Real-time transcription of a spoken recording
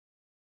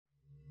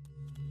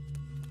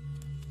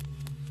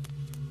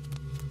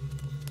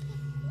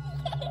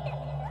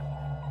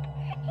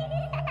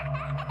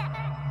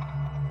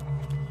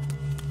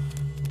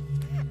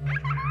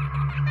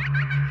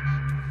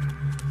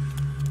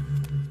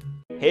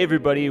Hey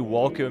everybody,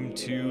 welcome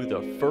to the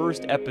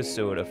first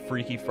episode of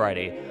Freaky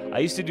Friday. I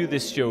used to do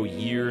this show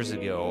years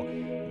ago,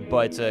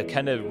 but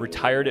kind of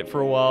retired it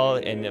for a while,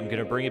 and I'm going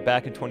to bring it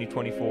back in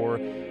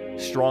 2024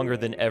 stronger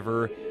than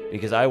ever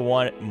because I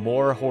want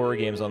more horror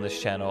games on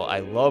this channel. I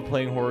love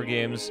playing horror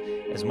games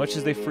as much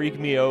as they freak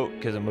me out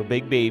because I'm a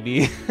big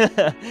baby.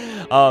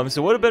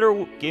 So what a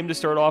better game to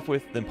start off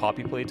with than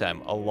Poppy Playtime.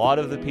 A lot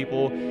of the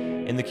people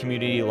in the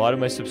community, a lot of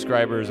my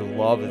subscribers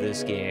love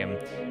this game,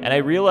 and I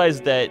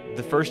realized that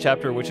the first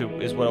chapter, which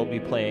is what I'll be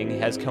playing,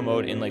 has come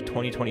out in like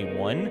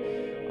 2021.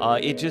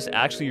 It just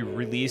actually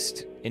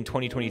released in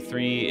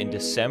 2023 in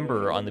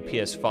December on the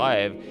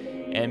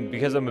PS5, and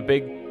because I'm a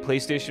big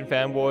PlayStation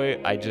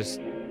fanboy, I just,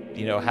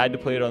 you know, had to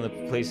play it on the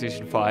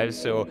PlayStation 5,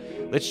 so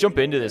let's jump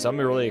into this. I'm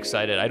really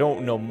excited. I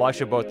don't know much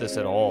about this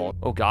at all.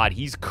 Oh god,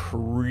 he's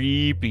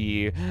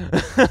creepy.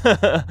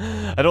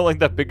 I don't like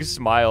that big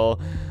smile.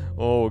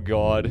 Oh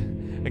god.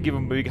 I give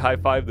him a big high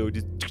five though.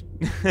 Just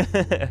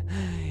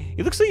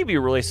he looks like he'd be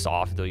really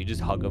soft though. You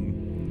just hug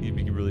him. He'd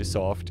be really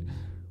soft.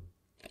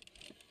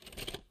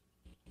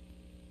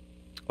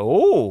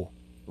 Oh,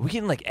 we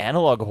getting like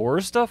analog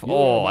horror stuff?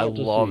 Oh, I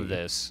love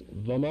this.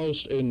 The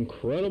most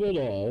incredible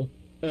doll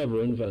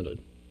ever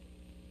invented.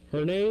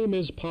 Her name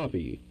is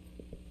Poppy,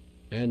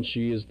 and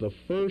she is the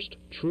first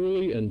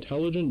truly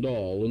intelligent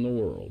doll in the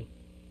world.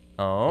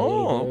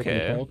 Oh, When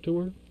okay. talk to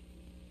her,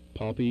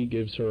 Poppy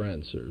gives her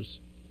answers.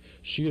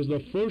 She is the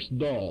first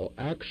doll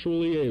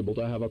actually able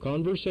to have a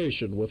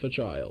conversation with a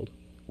child.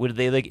 Would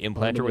they like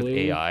implant her with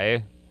Probably.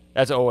 AI?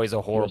 That's always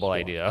a horrible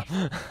Just idea.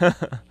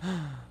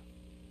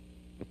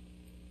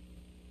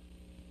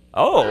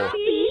 Oh,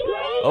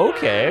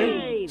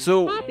 okay.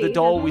 So the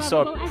doll we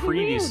saw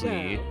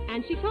previously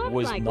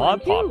was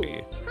not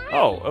Poppy.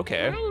 Oh,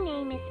 okay. My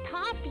name is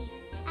Poppy.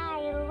 I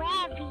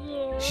love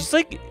you. She's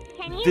like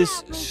Can you this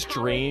help me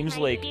strange,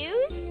 polish like, my shoes?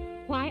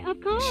 Why,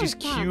 of course, she's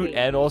cute Poppy.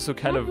 and also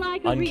kind Just of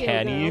like a real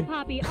uncanny. girl,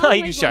 Poppy You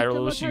always can shine her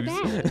little wants to shoes.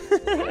 look her best.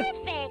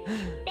 Perfect.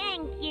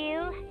 Thank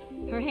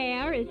you. Her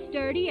hair is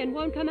sturdy and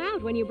won't come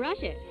out when you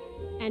brush it,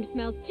 and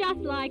smells just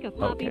like a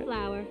poppy Okay.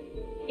 flower.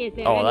 Is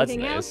there Oh, that's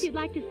anything nice. else you'd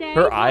like to say?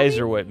 Her eyes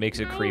Poppy? are what makes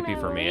it creepy I'm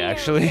a for me, real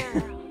actually.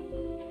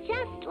 girl.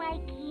 Just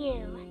like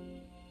you.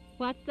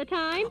 What's the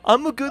time?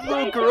 I'm a good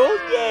little girl,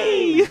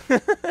 yay!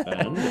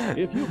 And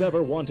if you've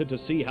ever wanted to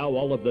see how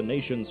all of the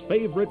nation's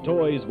favorite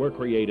toys were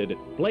created,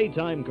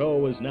 Playtime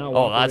Co. is now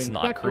Oh, that's offering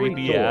not factory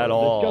creepy tours at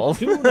all. at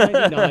just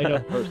 $2.99 a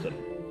person.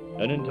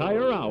 An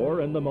entire hour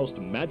in the most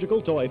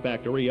magical toy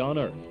factory on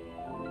Earth.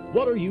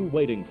 What are you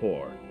waiting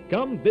for?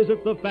 Come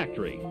visit the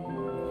factory.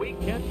 We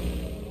can't...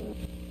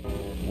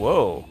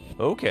 Whoa,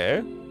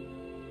 okay.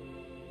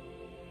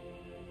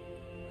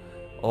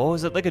 Oh,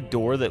 is it like a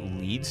door that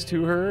leads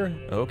to her?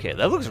 Okay,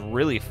 that looks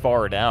really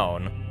far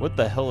down. What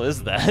the hell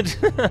is that?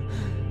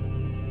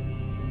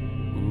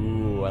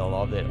 Ooh, I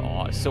love it.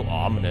 Oh, it's so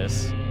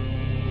ominous.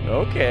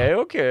 Okay,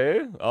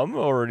 okay. I'm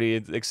already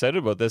excited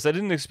about this. I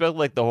didn't expect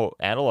like the whole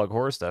analog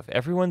horror stuff.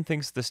 Everyone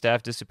thinks the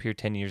staff disappeared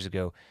 10 years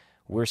ago.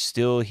 We're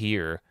still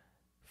here.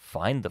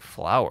 Find the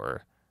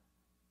flower.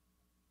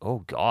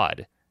 Oh,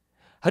 God.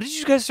 How did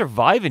you guys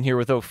survive in here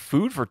without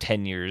food for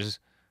 10 years?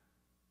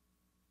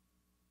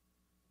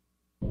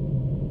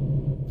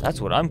 That's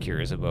what I'm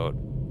curious about.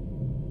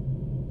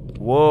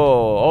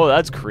 Whoa, oh,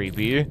 that's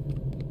creepy.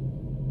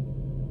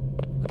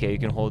 Okay, you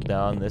can hold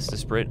down this to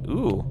sprint.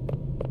 Ooh,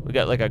 we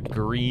got like a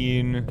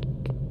green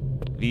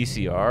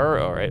VCR.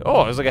 All right.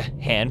 Oh, there's like a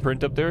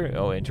handprint up there.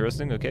 Oh,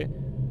 interesting. Okay.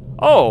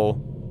 Oh,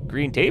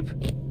 green tape.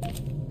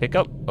 Pick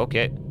up.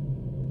 Okay.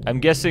 I'm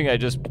guessing I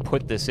just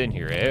put this in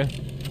here, eh?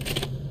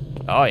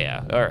 Oh,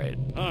 yeah. All right.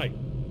 Hi,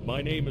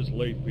 my name is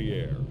Leith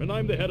Pierre, and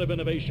I'm the head of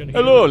innovation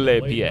here Hello, at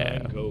Leith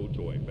Playtime Pierre. Co.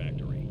 Toy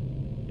Factory.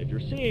 If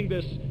you're seeing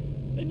this,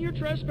 then you're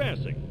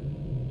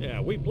trespassing. Yeah,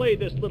 we play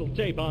this little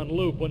tape on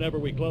loop whenever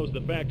we close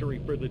the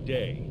factory for the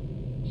day.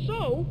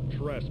 So,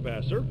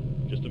 trespasser,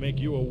 just to make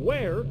you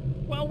aware,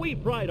 while we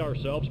pride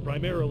ourselves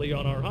primarily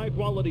on our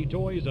high-quality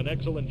toys and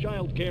excellent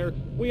child care,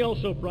 we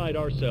also pride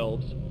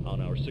ourselves on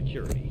our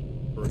security.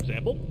 For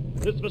example,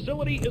 this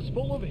facility is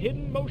full of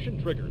hidden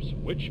motion triggers,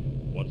 which,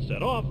 once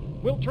set off,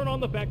 will turn on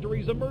the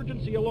factory's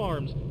emergency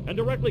alarms and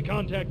directly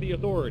contact the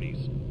authorities.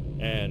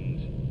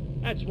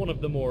 And that's one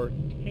of the more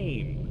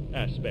tame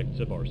aspects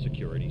of our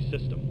security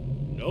system.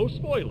 No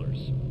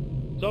spoilers.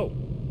 So,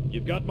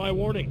 you've got my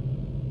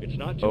warning. It's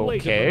not too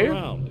late to Okay. turn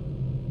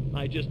around.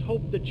 I just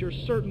hope that you're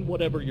certain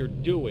whatever you're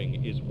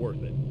doing is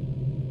worth it.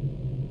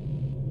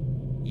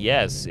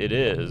 Yes, it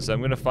is.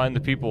 I'm gonna find the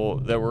people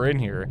that were in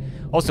here.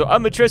 Also,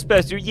 I'm a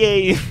trespasser,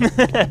 yay!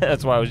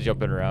 That's why I was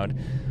jumping around.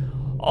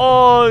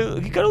 Oh,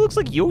 he kind of looks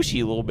like Yoshi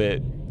a little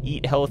bit.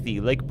 Eat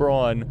healthy, like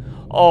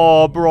Braun.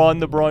 Oh, Braun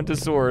the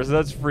Brontosaurus.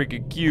 That's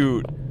freaking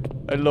cute.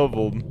 I love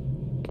him.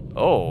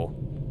 Oh,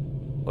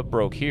 what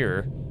broke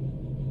here?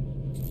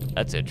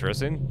 That's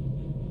interesting.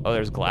 Oh,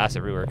 there's glass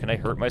everywhere. Can I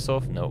hurt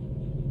myself? No.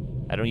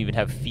 I don't even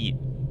have feet.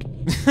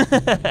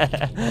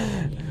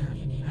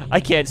 I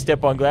can't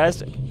step on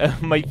glass.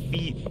 My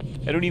feet.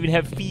 I don't even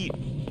have feet.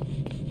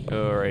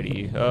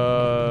 Alrighty.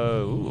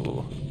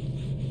 Ooh.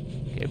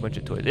 bunch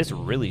of toys. It's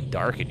really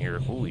dark in here.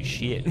 Holy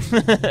shit.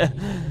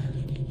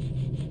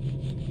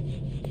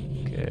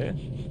 Okay.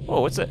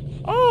 Whoa, what's that?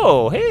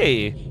 Oh,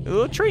 hey, a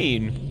little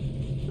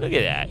train. Look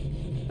at that.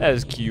 That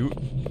is cute.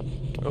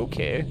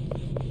 Okay.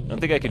 I don't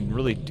think I can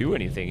really do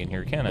anything in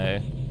here, can I?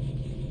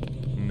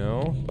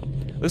 No.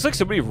 Looks like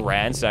somebody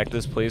ransacked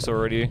this place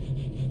already.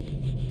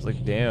 It's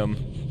like, damn.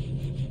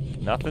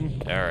 Nothing?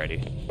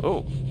 Alrighty.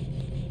 Oh.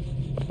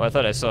 Well, I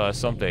thought I saw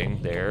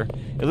something there.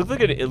 It looked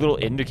like a little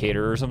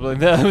indicator or something like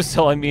that. It was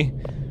telling me.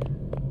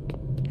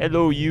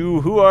 Hello,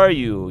 you. Who are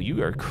you?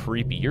 You are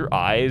creepy. Your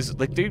eyes,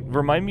 like, they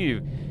remind me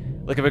of,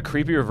 like, of a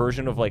creepier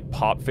version of, like,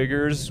 pop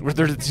figures where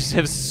they just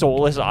have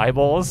soulless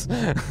eyeballs.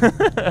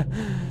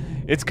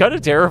 It's kind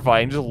of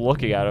terrifying just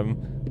looking at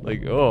them.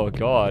 Like, oh,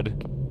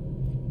 God.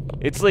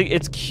 It's, like,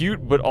 it's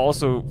cute, but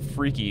also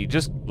freaky,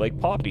 just like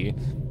Poppy. A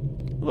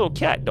little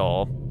cat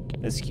doll.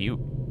 That's cute.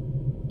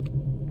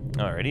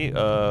 Alrighty.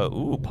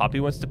 Ooh, Poppy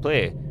wants to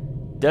play.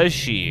 Does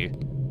she?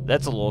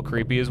 That's a little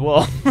creepy as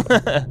well.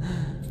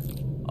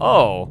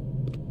 Oh,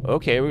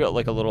 okay, we got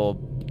like a little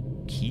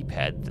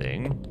keypad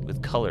thing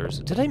with colors.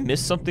 Did I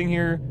miss something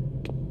here?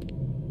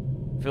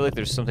 I feel like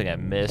there's something I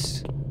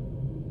missed.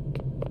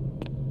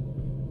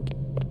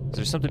 Is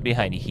there something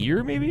behind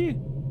here, maybe?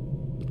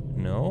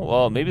 No?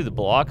 Well, maybe the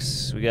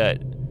blocks. We got...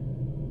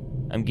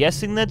 I'm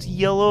guessing that's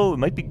yellow. It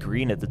might be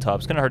green at the top.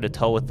 It's kind of hard to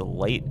tell with the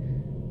light.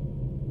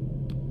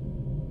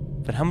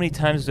 But how many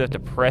times do I have to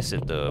press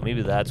it, though?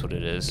 Maybe that's what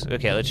it is.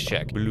 Okay, let's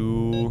check.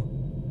 Blue.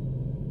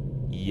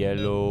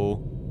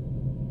 Yellow.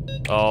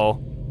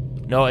 Oh.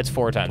 No, it's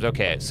 4 times.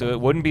 Okay, so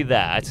it wouldn't be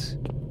that.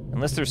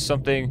 Unless there's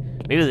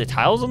something... Maybe the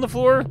tiles on the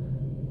floor?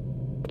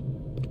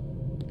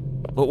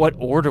 But what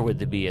order would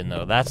they be in,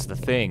 though? That's the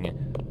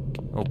thing.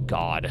 Oh,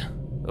 God.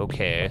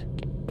 Okay.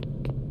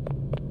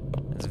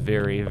 That's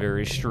very,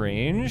 very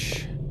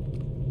strange.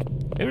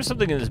 Maybe there's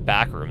something in this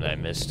back room that I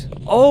missed.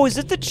 Oh, is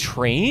it the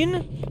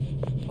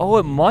train? Oh,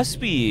 it must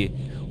be.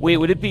 Wait,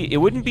 would it be... It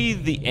wouldn't be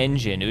the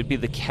engine. It would be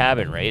the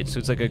cabin, right? So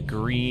it's like a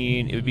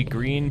green... It would be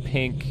green,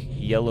 pink,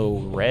 yellow,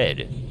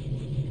 red.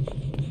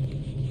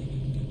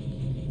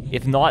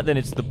 If not, then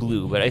it's the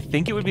blue. But I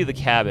think it would be the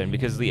cabin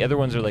because the other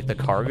ones are like the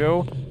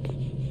cargo.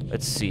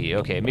 Let's see.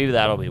 Okay, maybe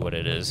that'll be what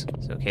it is.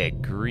 So, okay,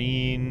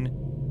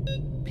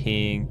 green,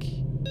 pink,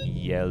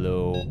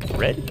 yellow,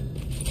 red.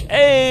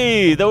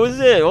 Hey, that was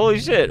it. Holy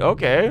shit.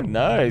 Okay,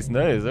 nice,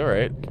 nice. All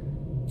right.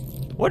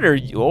 What are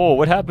you? Oh,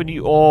 what happened to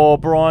you? Oh,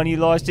 Bronny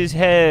lost his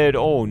head.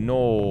 Oh,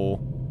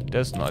 no.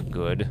 That's not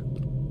good.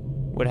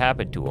 What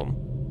happened to him?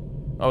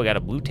 Oh, we got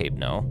a blue tape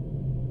now.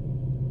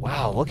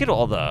 Wow, look at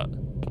all the...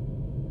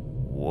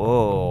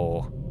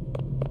 Whoa.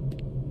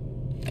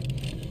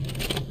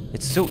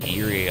 It's so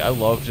eerie. I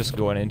love just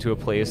going into a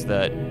place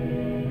that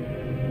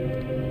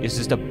is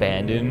just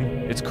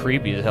abandoned. It's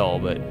creepy as hell,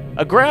 but...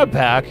 A grab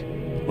pack?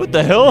 What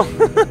the hell?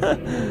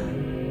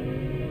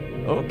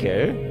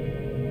 Okay.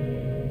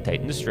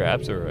 Tighten the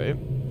straps, alright.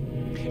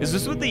 Is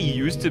this what they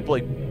use to,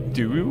 like,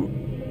 do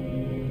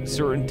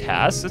certain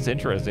tasks? That's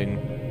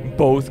interesting.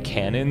 Both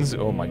cannons?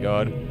 Oh my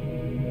god.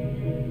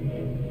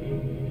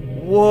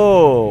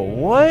 Whoa,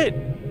 what?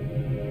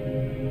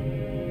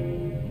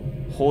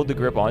 Hold the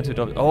grip onto it.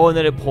 Oh, and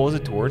then it pulls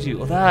it towards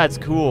you. Oh, that's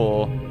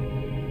cool.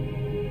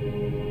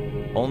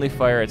 Only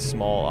fire at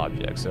small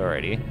objects.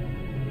 Alrighty.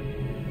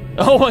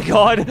 Oh my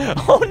god.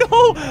 Oh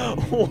no.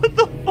 What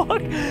the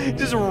fuck?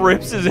 Just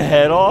rips his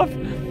head off.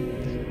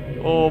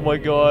 Oh my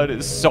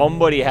god.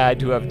 Somebody had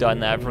to have done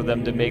that for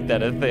them to make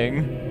that a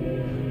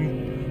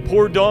thing.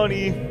 Poor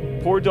Donnie.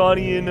 Poor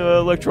Donnie in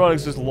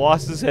electronics just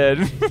lost his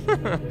head.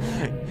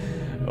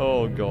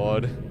 Oh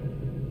god.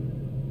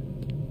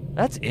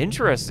 That's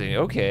interesting.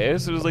 Okay,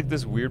 so it was like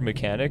this weird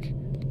mechanic.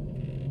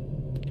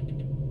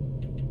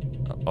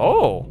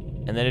 Oh,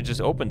 and then it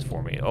just opens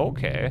for me.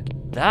 Okay.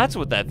 That's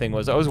what that thing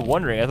was. I was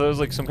wondering. I thought it was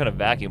like some kind of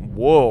vacuum.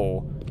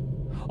 Whoa.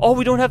 Oh,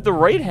 we don't have the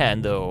right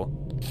hand, though.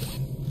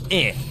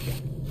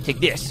 Take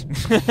this.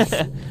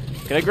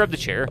 Can I grab the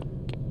chair?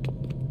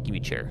 Give me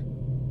a chair.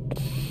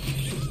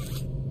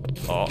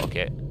 Oh,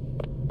 okay.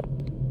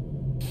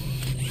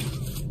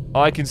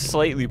 Oh, I can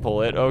slightly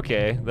pull it.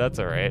 Okay, that's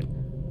alright.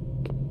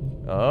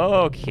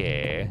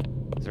 Okay.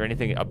 Is there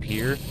anything up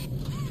here?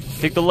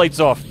 Take the lights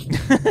off.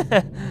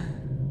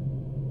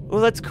 Oh,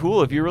 that's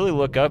cool. If you really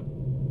look up...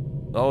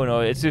 Oh, no,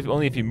 it's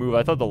only if you move.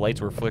 I thought the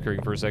lights were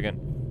flickering for a second.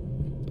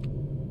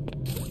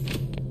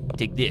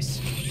 Take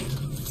this.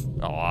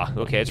 Aw,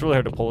 okay, it's really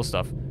hard to pull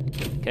stuff.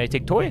 Can I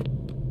take toy?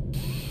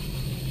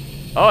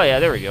 Oh, yeah,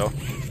 there we go.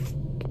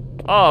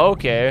 Oh,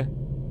 okay.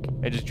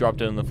 I just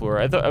dropped it on the floor.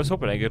 I was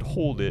hoping I could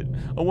hold it.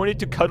 I want it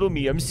to cuddle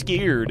me. I'm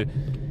scared.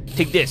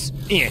 Take this.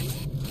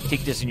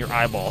 Take this in your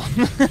eyeball.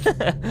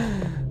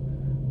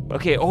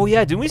 Okay, oh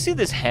yeah, didn't we see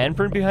this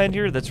handprint behind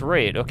here? That's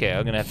right. Okay,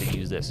 I'm gonna have to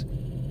use this.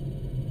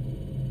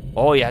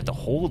 Oh, you have to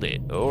hold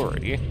it.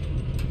 Alrighty.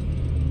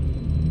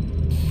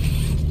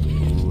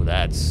 Ooh,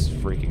 that's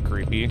freaking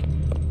creepy.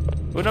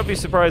 Would not be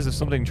surprised if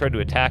something tried to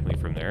attack me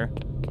from there.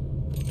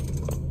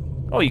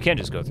 Oh, you can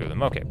just go through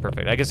them. Okay,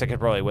 perfect. I guess I could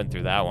probably went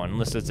through that one,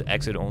 unless it's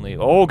exit only.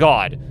 Oh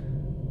god!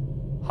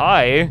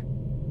 Hi.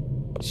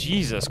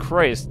 Jesus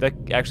Christ, that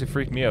actually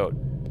freaked me out.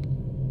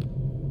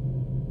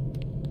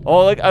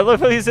 Oh, like, I love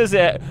how he says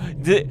that.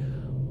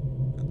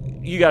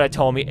 You gotta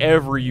tell me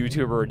every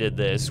YouTuber did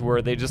this,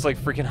 where they just, like,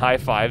 freaking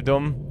high-fived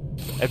them.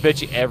 I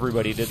bet you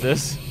everybody did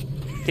this.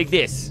 Take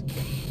this.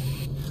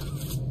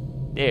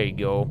 There you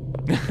go.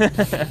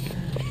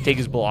 Take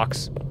his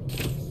blocks.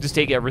 Just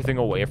take everything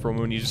away from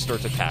him and he just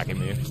starts attacking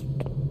me.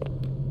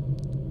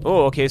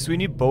 Oh, okay, so we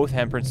need both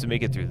handprints to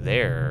make it through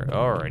there.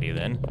 Alrighty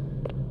then.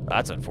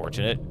 That's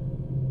unfortunate.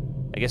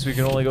 I guess we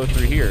can only go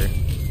through here.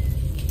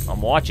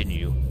 I'm watching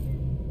you.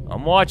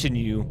 I'm watching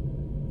you.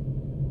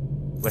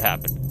 What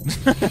happened?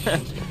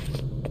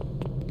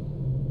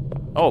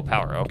 Oh,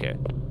 power, okay.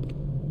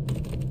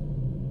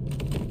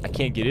 I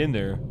can't get in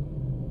there.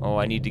 Oh,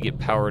 I need to get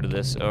power to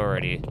this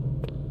already.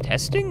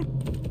 Testing?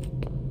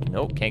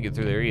 Nope, can't get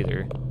through there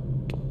either.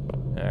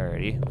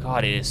 Alrighty.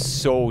 God, it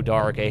is so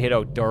dark. I hate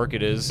how dark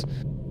it is.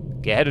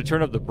 Okay, I had to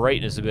turn up the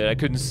brightness a bit. I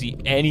couldn't see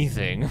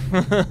anything.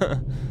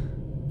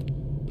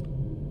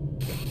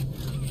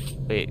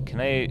 Wait,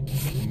 can I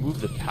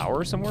move the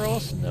power somewhere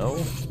else? No.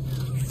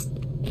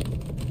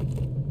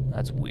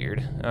 That's weird.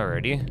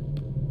 Alrighty.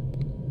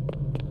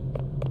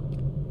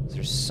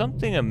 There's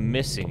something I'm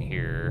missing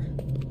here.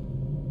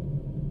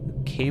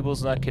 The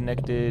cable's not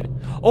connected.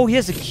 Oh, he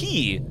has a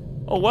key!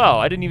 Oh, wow,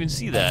 I didn't even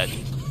see that.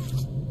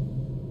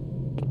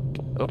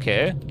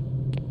 Okay.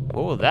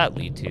 What will that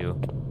lead to?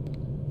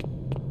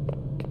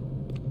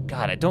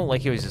 God, I don't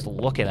like how he's just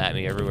looking at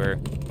me everywhere.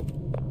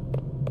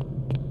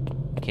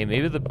 Okay,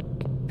 maybe the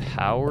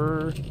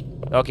power...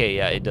 Okay,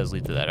 yeah, it does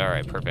lead to that.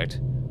 Alright, perfect.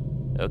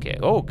 Okay.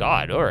 Oh,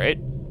 God, alright.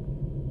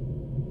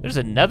 There's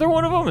another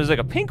one of them? There's like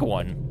a pink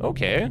one.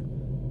 Okay.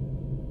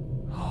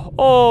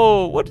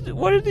 Oh,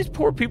 what did these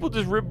poor people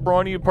just rip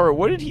Bronny apart?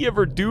 What did he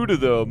ever do to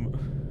them?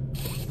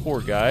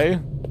 Poor guy.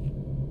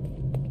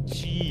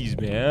 Jeez,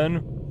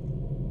 man.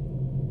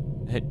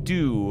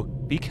 Do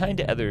be kind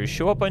to others.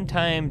 Show up on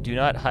time. Do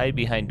not hide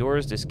behind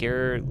doors to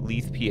scare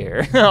Leith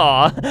Pierre.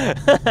 Aw.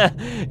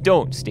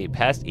 Don't stay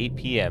past 8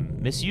 p.m.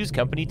 Misuse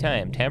company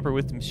time. Tamper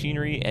with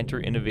machinery. Enter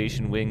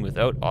innovation wing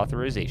without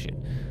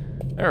authorization.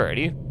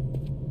 Alrighty.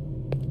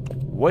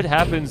 What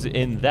happens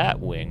in that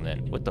wing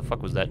then? What the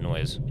fuck was that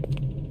noise?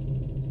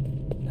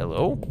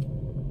 Hello?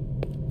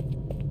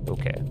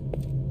 Okay.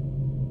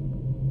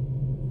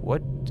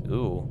 What?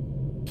 Ooh.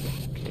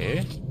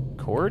 Okay.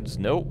 Cords?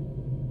 Nope.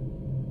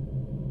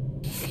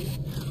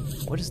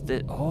 What is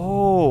this?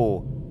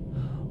 Oh!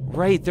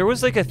 Right, there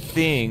was like a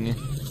thing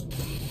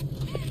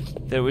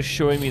that was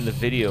showing me in the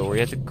video where you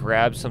had to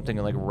grab something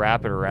and like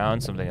wrap it around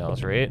something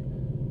else, right?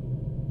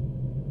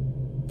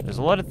 There's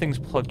a lot of things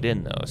plugged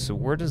in though, so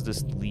where does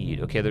this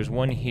lead? Okay, there's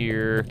one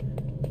here,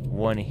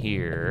 one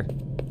here.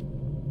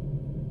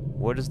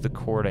 What is the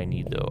cord I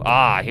need though?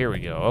 Ah, here we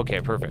go.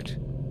 Okay, perfect.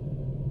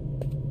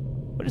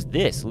 What is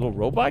this? A little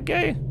robot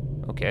guy?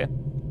 Okay.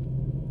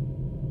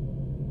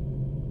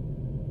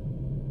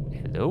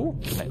 Hello?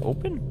 Can I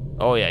open?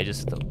 Oh yeah, I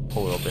just have to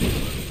pull it open.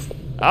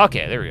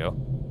 Okay, there we go.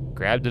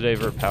 Grab to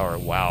divert power.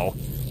 Wow.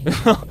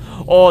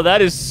 Oh,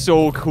 that is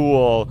so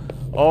cool.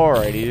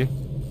 Alrighty.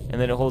 And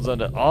then it holds on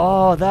to...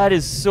 Oh, that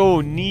is so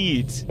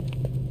neat.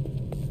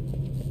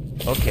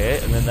 Okay,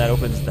 and then that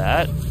opens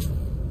that.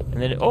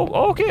 And then...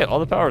 Oh, okay, all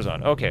the power's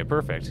on. Okay,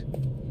 perfect.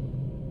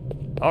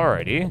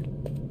 Alrighty.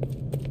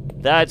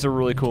 That's a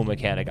really cool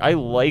mechanic. I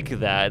like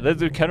that.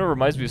 That kind of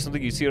reminds me of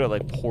something you see out of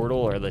like Portal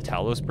or the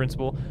Talos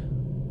Principle.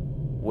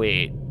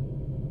 Wait.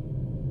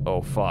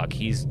 Oh, fuck.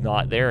 He's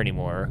not there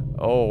anymore.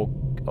 Oh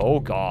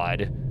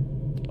God.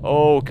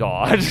 Oh,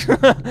 God.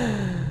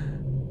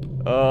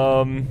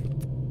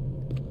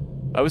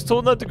 I was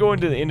told not to go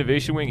into the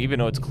innovation wing even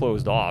though it's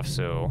closed off,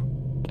 so...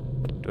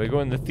 Do I go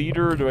in the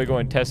theater or do I go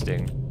in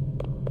testing?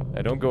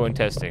 I don't go in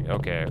testing.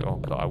 Okay. Oh,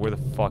 God. Where the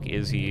fuck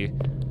is he?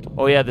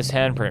 Oh, yeah, this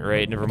handprint,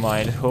 right? Never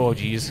mind. Oh,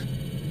 jeez.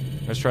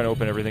 I was trying to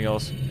open everything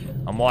else.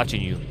 I'm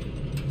watching you.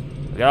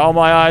 I got all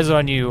my eyes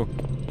on you.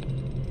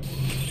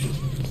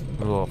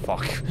 Oh,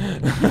 fuck.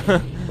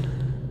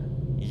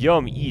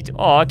 Yum, eat.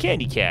 Aw,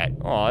 candy cat.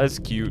 Aw, that's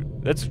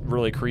cute. That's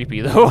really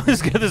creepy, though.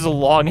 It's got this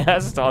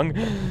long-ass tongue.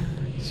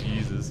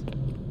 Jesus.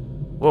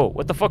 Whoa,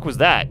 what the fuck was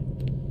that?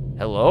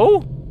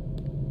 Hello?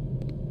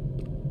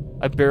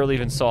 I barely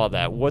even saw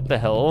that. What the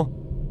hell?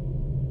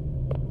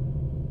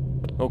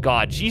 Oh,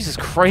 God. Jesus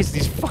Christ,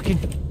 these fucking...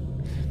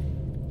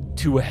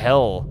 To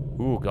hell.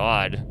 Ooh,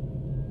 God.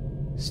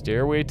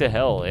 Stairway to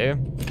hell, eh?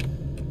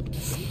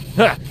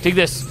 Ha! Take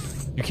this!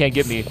 You can't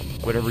get me,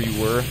 whatever you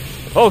were.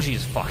 Oh, jeez,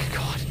 fuck,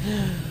 God.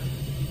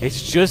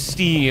 It's just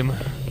steam.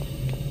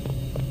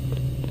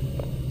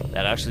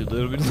 That actually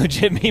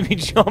legit made me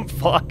jump,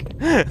 fuck.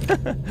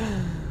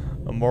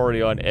 I'm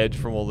already on edge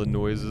from all the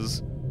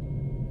noises.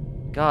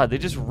 God, they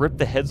just ripped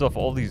the heads off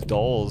all these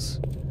dolls.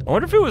 I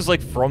wonder if it was,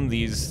 like, from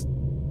these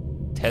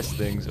test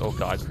things. Oh,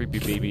 God, creepy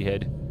baby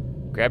head.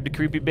 Grab the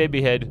creepy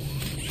baby head.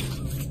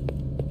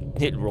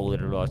 Hit and roll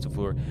it across the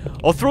floor.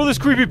 I'll throw this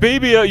creepy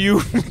baby at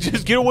you.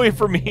 Just get away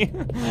from me.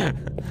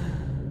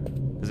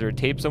 Is there a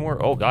tape somewhere?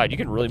 Oh, God, you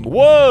can really...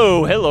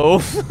 Whoa, hello.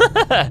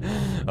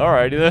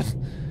 Alrighty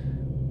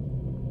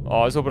then.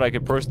 Oh, I was hoping I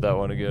could push that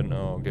one again.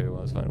 Oh, okay, well,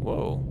 that's fine.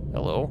 Whoa.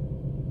 Hello.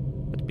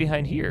 What's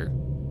behind here?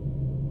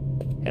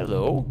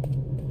 Hello.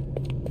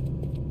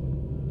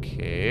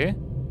 Okay.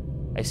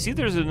 I see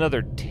there's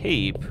another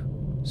tape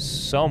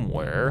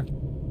somewhere.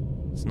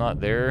 It's not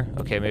there.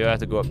 Okay, maybe I have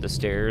to go up the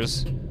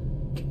stairs.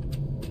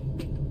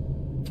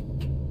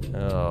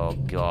 Oh,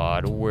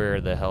 God.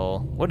 Where the hell?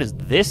 What is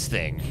this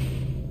thing?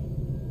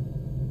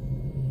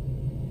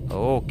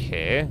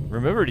 Okay.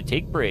 Remember to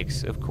take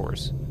breaks, of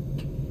course.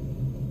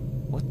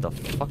 What the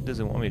fuck does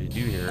it want me to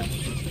do here?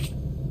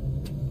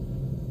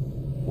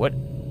 What?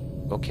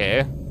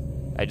 Okay.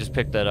 I just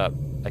picked that up.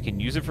 I can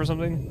use it for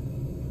something?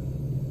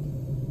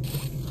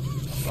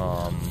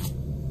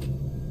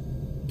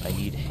 I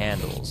need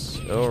handles.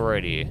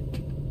 Alrighty.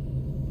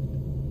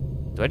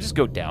 Do I just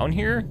go down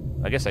here?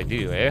 I guess I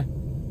do, eh?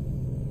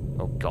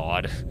 Oh,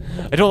 God.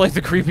 I don't like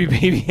the creepy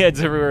baby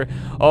heads everywhere.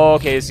 Oh,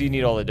 okay, so you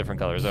need all the different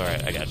colors.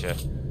 Alright, I gotcha.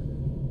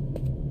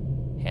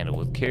 Handle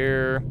with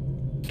care.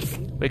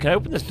 Wait, can I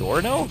open this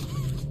door now?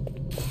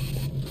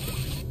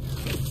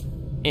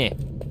 Eh.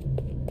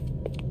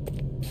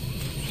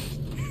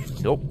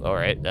 Nope.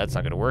 Alright, that's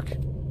not gonna work.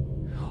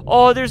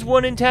 Oh, there's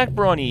one intact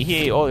Brawny.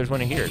 Hey, oh, there's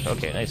one in here.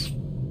 Okay, nice.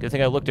 Good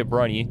thing I looked at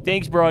Brawny.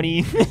 Thanks,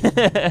 Brawny.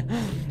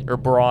 Or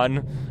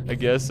Brawn, I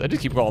guess. I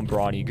just keep calling him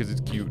Brawny because it's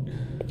cute.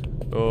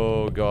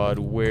 Oh, God,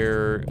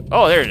 where?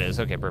 Oh, there it is.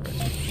 Okay, perfect.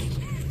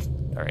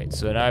 Alright,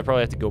 so now I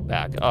probably have to go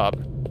back up.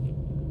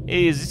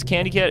 Hey, is this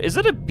Candy Cat? Is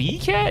that a bee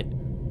cat?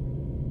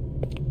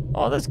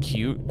 Oh, that's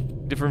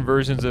cute. Different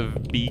versions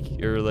of bee,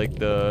 or like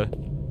the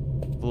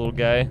little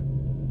guy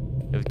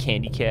of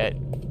Candy Cat.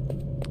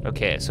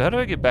 Okay, so how do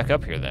I get back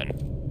up here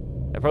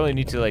then? I probably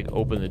need to like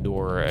open the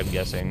door, I'm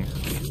guessing.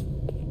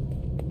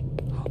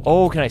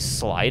 Oh, can I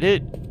slide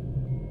it?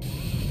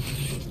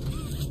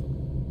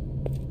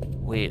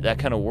 Wait, that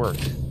kind of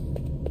worked.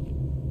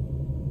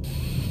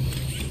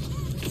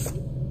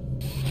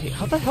 Hey,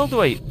 how the hell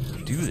do I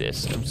do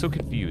this? I'm so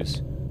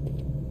confused.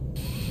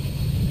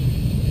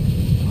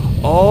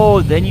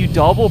 Oh, then you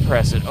double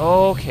press it.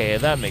 Okay,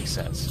 that makes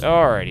sense.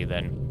 Alrighty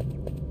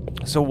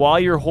then. So while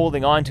you're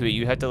holding on to it,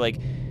 you have to like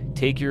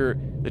take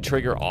the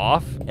trigger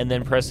off and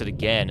then press it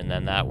again, and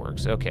then that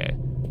works. Okay.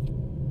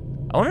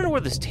 I want to know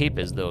where this tape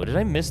is, though. Did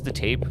I miss the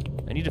tape?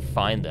 I need to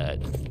find that.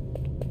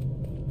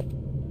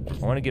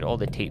 I want to get all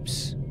the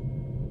tapes.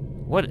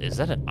 What? Is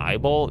that an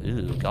eyeball?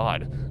 Ew,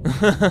 God.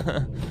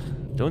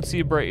 Don't see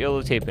a bright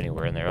yellow tape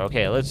anywhere in there.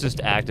 Okay, let's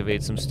just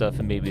activate some stuff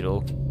and maybe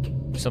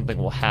something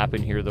will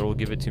happen here that will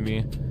give it to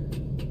me.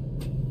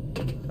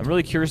 I'm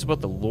really curious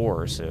about the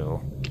lore,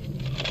 so...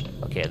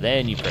 Okay,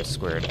 then you press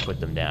square to put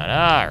them down.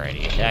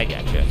 Alrighty, I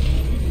gotcha.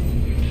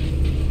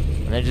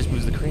 And then it just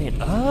moves the crane.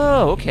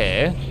 Oh,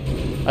 okay.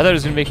 I thought it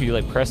was gonna make me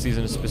like press these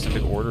in a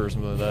specific order or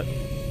something like that.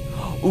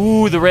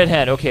 Ooh, the red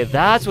hand. Okay,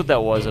 that's what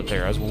that was up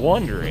there. I was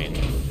wondering.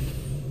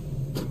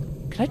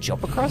 Can I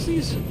jump across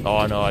these?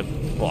 Oh no,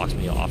 it blocks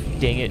me off.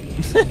 Dang it.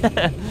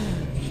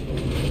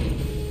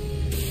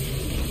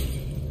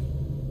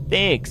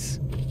 Thanks.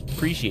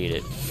 Appreciate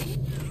it.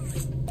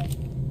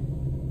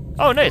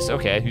 Oh, nice.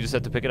 Okay, you just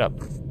have to pick it up.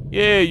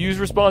 Yeah, use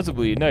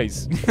responsibly.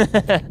 Nice.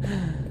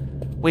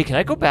 Wait, can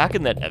I go back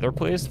in that other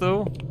place,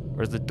 though?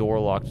 Or is the door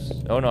locked?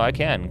 Oh, no, I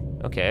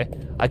can. Okay.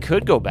 I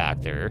could go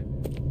back there.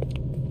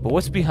 But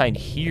what's behind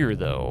here,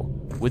 though?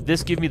 Would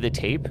this give me the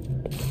tape?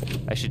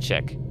 I should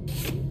check.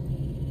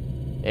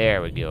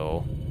 There we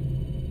go.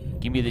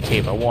 Give me the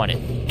tape. I want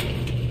it.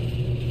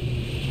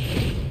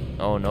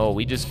 Oh, no,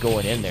 we just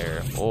going in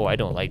there. Oh, I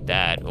don't like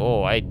that.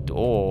 Oh,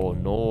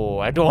 no,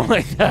 I don't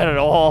like that at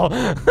all.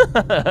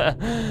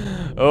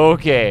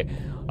 Okay.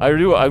 I'm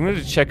going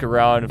to check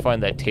around and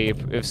find that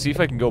tape. See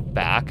if I can go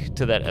back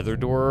to that other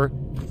door.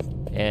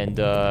 And,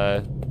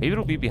 maybe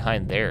it'll be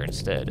behind there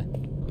instead.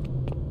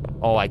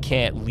 Oh, I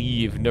can't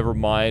leave. Never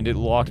mind. It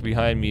locked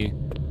behind me.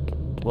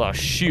 Well,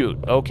 shoot.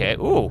 Okay.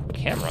 Ooh,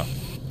 camera.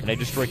 Can I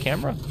destroy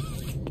camera?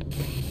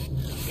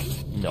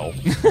 No.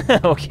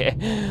 Okay.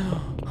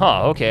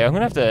 Huh, okay. I'm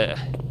gonna have to...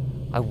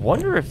 I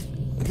wonder if...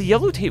 The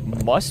yellow tape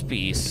must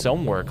be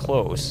somewhere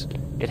close.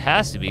 It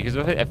has to be, because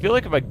I feel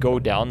like if I go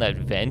down that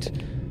vent,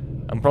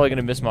 I'm probably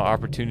gonna miss my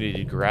opportunity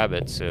to grab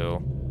it,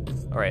 so...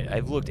 Alright,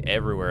 I've looked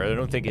everywhere. I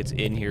don't think it's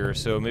in here,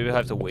 so maybe I'll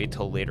have to wait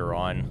till later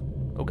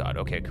on. Oh god,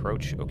 okay,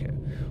 crouch, okay.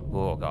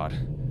 Oh god.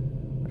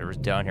 Whatever's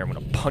down here, I'm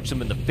gonna punch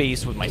them in the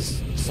face with my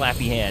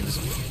slappy hands.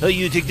 Oh,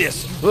 you take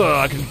this! Oh,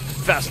 I can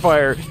fast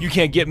fire! You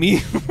can't get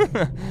me!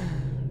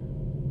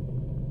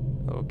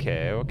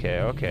 Okay. What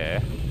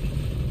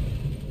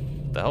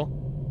the hell?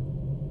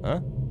 Huh?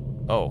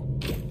 Oh.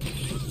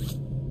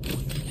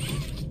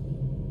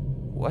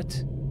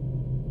 What?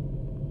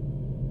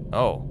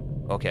 Oh.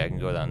 Okay, I can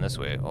go down this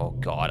way. Oh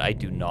god, I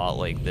do not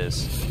like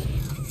this.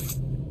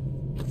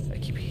 I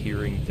keep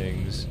hearing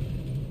things,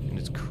 and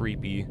it's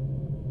creepy.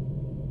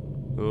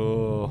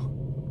 Oh.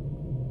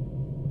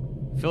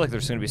 I feel like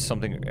there's gonna be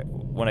something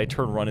when I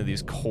turn one of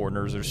these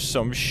corners or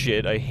some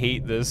shit. I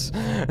hate this.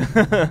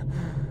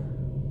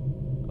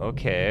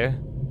 Okay.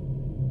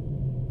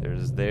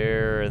 There's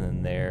there, and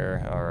then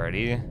there.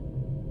 Alrighty.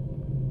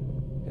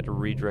 Got to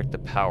redirect the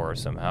power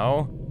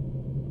somehow.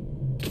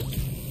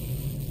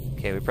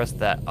 Okay, we pressed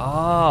that.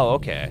 Oh,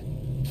 okay.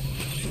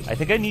 I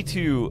think I need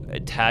to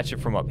attach it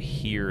from up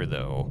here,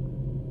 though.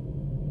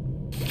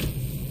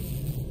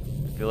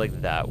 I feel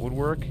like that would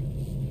work.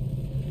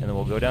 And then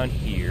we'll go down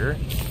here,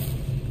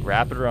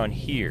 wrap it around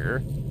here,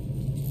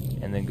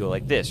 and then go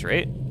like this,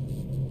 right?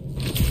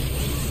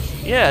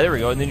 Yeah, there we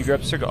go. And then you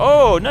grab the circle.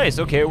 Oh, nice.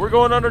 Okay, we're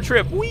going on our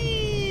trip.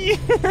 Whee!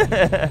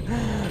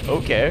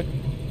 Okay.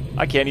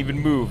 I can't even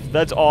move.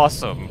 That's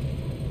awesome.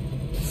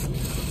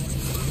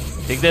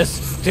 Take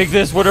this. Take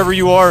this, whatever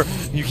you are.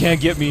 You can't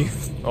get me.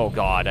 Oh,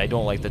 God. I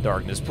don't like the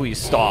darkness. Please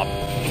stop.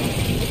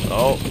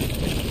 Oh.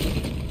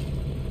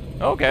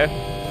 Okay.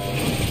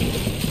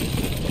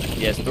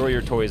 Yes, throw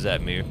your toys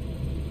at me.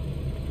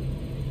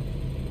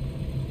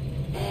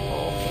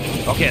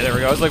 Oh. Okay, there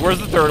we go. I was like, where's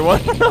the third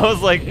one? I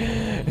was like,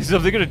 is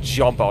something gonna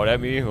jump out at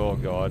me? Oh,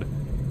 God.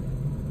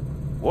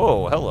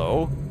 Whoa,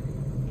 hello.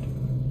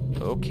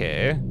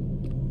 Okay.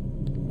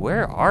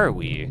 Where are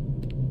we?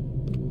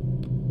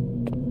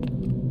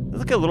 Is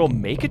like a little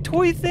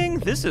make-a-toy thing?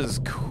 This is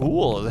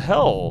cool as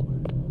hell.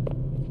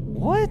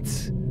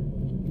 What?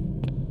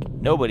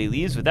 Nobody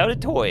leaves without a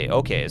toy.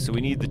 Okay, so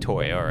we need the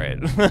toy. Alright.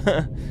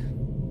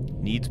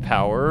 Needs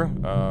power.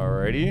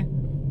 Alrighty.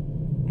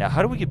 Now,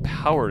 how do we get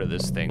power to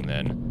this thing,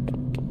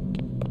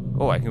 then?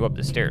 Oh, I can go up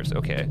the stairs.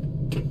 Okay.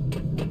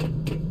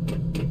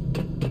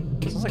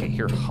 Sounds like I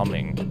hear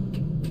humming.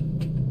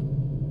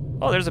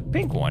 Oh, there's a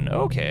pink one.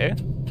 Okay.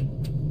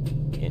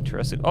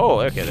 Interesting. Oh,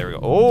 okay, there we go.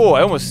 Oh,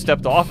 I almost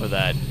stepped off of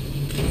that.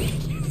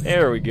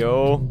 There we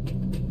go.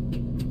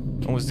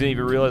 Almost didn't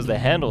even realize the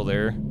handle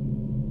there.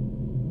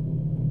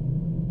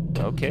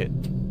 Okay.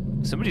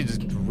 Somebody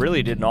just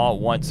really did not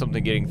want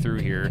something getting through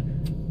here.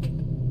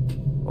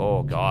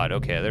 Oh, God.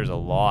 Okay, there's a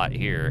lot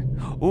here.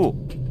 Ooh,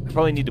 I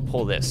probably need to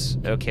pull this.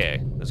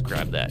 Okay, let's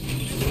grab that.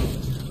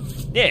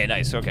 Yeah,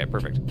 nice. Okay,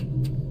 perfect.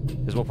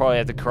 Because we'll probably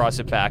have to cross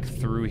it back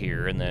through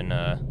here and then,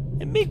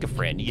 and make a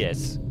friend.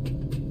 Yes.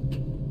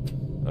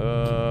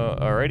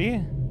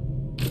 Alrighty.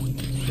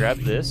 Grab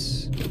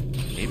this.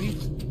 Maybe?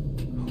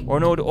 Or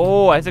no,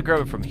 oh, I have to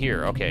grab it from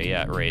here. Okay,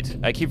 yeah, right.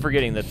 I keep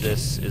forgetting that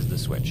this is the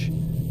switch.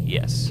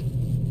 Yes.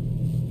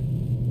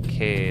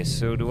 Okay,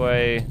 so do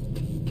I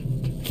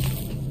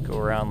go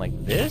around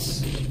like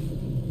this?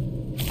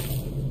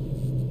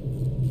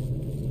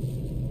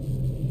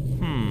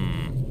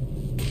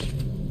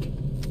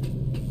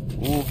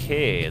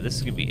 Okay, this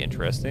is gonna be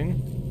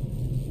interesting.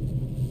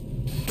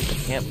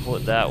 Can't pull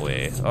it that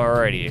way.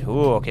 Alrighty.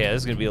 Ooh, okay,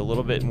 this is gonna be a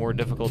little bit more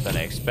difficult than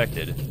I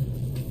expected.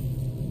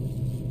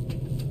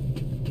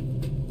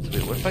 So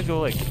wait, what if I go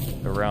like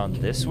around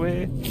this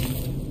way?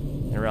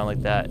 And around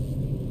like that?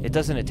 It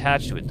doesn't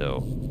attach to it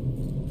though.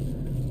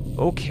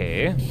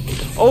 Okay.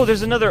 Oh,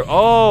 there's another.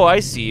 Oh,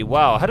 I see.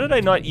 Wow, how did I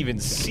not even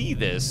see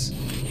this?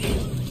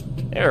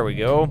 There we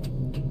go.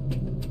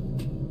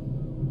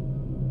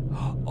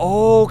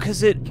 Oh,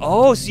 cause it.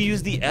 Oh, so you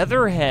use the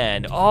other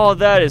hand. Oh,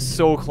 that is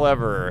so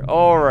clever.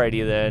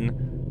 Alrighty then.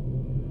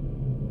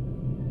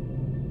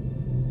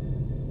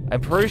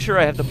 I'm pretty sure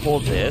I have to pull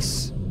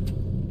this,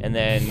 and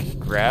then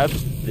grab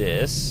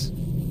this.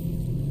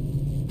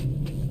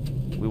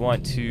 We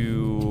want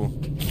to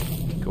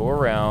go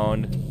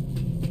around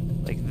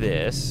like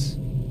this,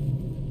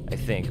 I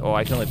think. Oh,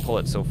 I can only pull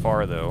it so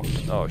far though.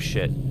 Oh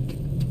shit.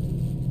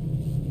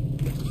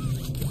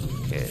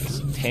 Okay, it's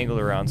tangled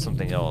around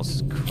something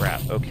else.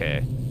 Crap,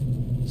 okay.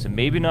 So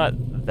maybe not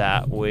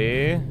that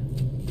way.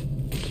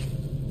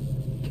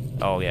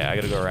 Oh yeah, I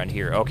gotta go around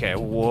here. Okay,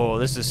 whoa,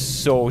 this is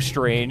so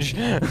strange.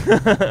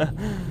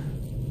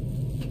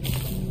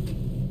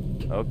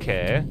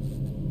 Okay.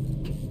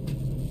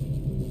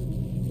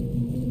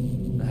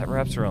 That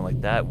wraps around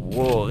like that.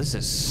 Whoa, this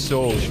is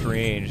so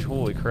strange.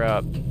 Holy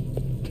crap.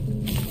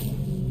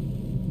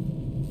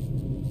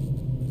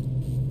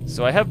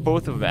 So I have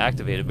both of them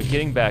activated, but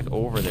getting back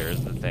over there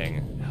is the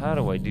thing. How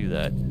do I do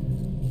that?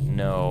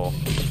 No.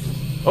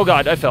 Oh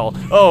god, I fell.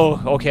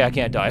 Oh, okay, I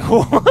can't die.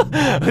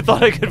 I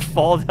thought I could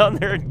fall down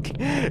there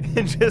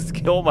and just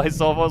kill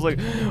myself. I was like,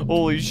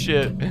 holy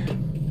shit.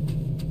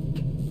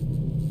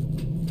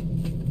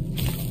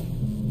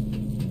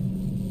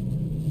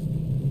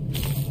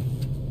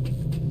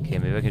 Okay,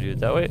 maybe I can do it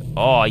that way.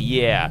 Oh,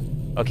 yeah.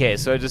 Okay,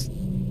 so I just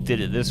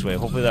did it this way.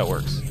 Hopefully that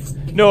works.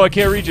 No, I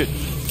can't reach it.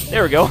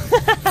 There we go.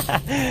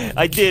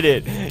 I did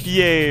it.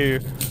 Yay. I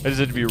just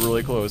had to be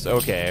really close.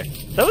 Okay.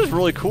 That was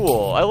really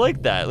cool. I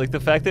like that. Like, the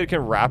fact that it can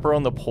wrap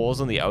around the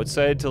poles on the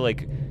outside to,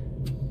 like,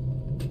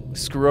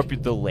 screw up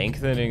the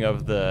lengthening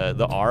of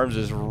the arms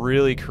is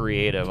really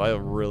creative. I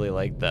really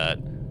like that.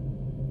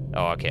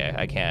 Oh, okay.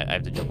 I can't. I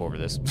have to jump over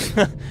this.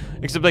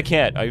 Except I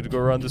can't. I have to go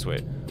around this way.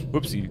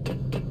 Whoopsie.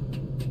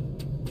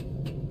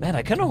 Man,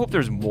 I kind of hope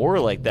there's more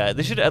like that.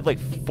 They should add, like,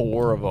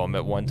 4 of them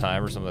at one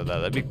time or something like that.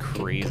 That'd be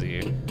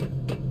crazy.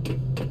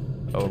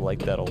 I would like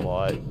that a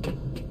lot.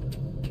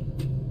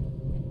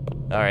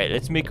 Alright,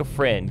 let's make a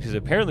friend, because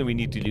apparently we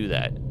need to do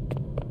that.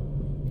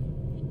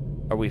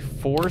 Are we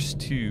forced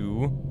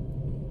to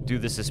do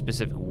this a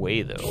specific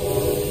way, though.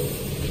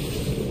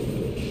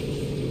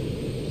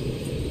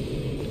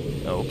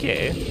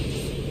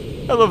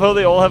 Okay. I love how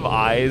they all have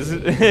eyes.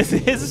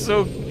 It's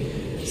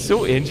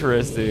so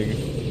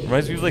interesting.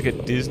 Reminds me of like a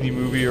Disney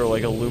movie or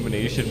like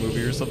Illumination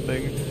movie or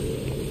something.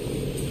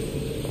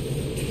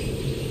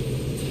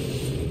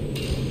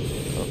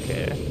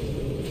 Okay.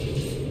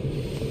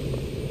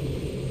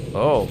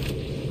 Oh,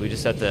 we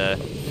just have to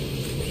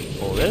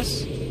pull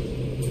this?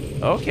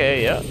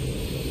 Okay, yeah.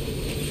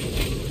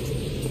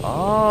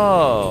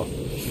 Oh.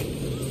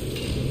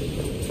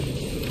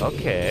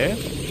 Okay.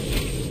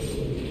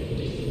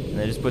 And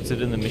then just puts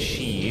it in the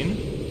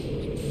machine.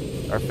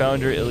 Our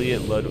founder,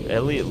 Elliot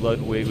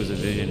Ludwig, was a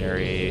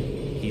visionary.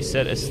 He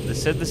set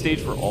the stage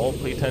for all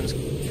Playtime's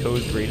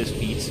code's greatest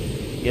feats.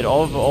 Yet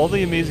all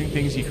the amazing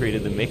things he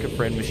created, the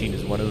Make-A-Friend machine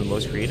is one of the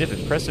most creative,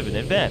 impressive, and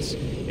advanced.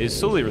 It is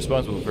solely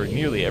responsible for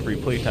nearly every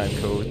Playtime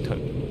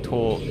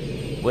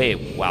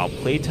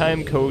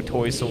Playtime code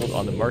toy sold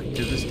on the market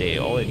to this day.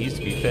 All it needs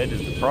to be fed is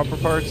the proper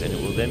parts, and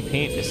it will then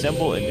paint,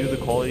 assemble, and do the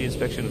quality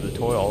inspection of the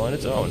toy all on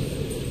its own.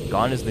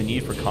 Gone is the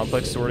need for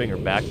complex sorting or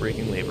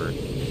back-breaking labor.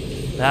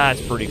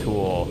 That's pretty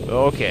cool.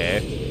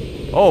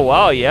 Okay. Oh,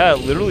 wow, yeah,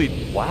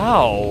 literally,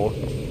 wow.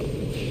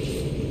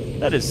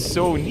 That is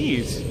so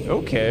neat.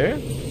 Okay.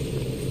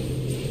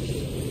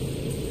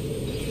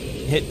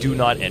 Hit do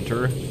not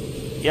enter.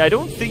 Yeah, I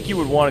don't think you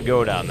would want to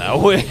go down that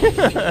way.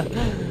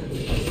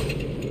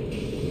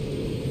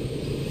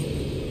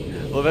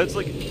 Well, that's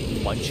like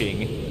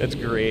munching. That's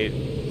great.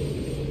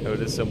 How it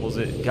assembles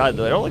it. God,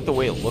 I don't like the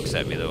way it looks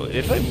at me, though.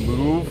 If I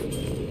move...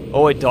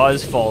 Oh, it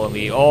does follow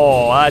me.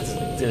 Oh, that's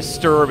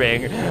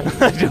disturbing.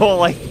 I don't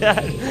like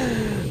that.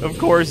 Of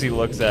course he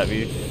looks at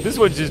me. This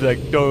one's just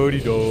like,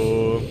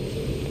 da-dee-da.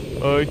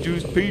 I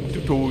just paint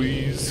the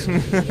toys.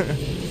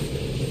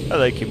 I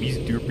like him. He's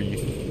derpy.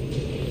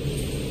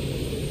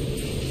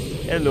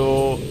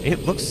 Hello.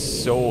 It looks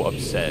so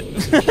upset.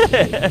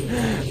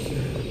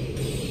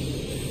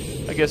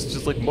 I guess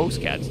just like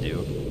most cats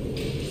do.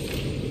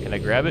 Can I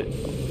grab it?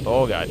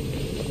 Oh, God.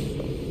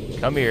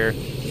 Come here.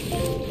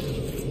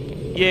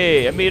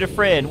 Yay, I made a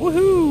friend.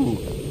 Woohoo!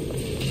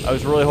 I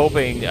was really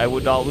hoping I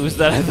would not lose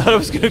that. I thought I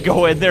was going to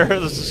go in there. I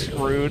was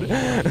screwed.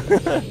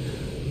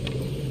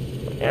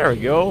 There we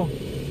go.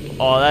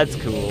 Oh, that's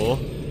cool.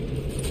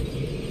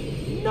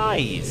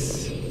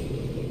 Nice.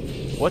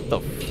 What the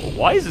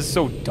why is it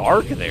so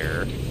dark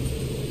there?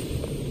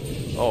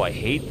 Oh, I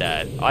hate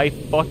that. I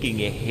fucking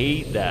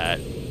hate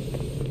that.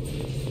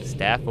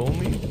 Staff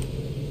only?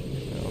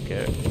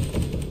 Okay.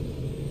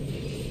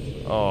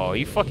 Oh, are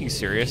you fucking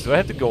serious? Do I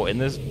have to go in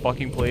this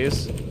fucking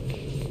place?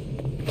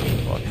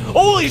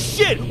 Holy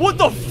shit! What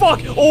the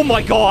fuck? Oh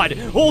my god!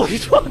 Holy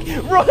fuck!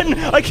 Run!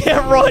 I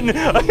can't run!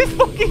 I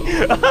fucking...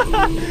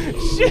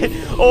 Shit!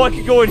 Oh, I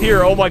can go in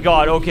here. Oh my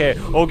god. Okay.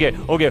 Okay.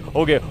 Okay.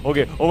 Okay.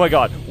 Okay. Oh my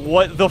god.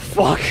 What the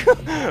fuck?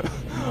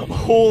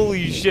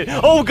 Holy shit.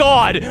 Oh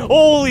god!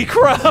 Holy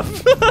crap!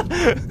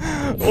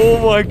 Oh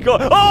my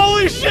god.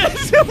 Holy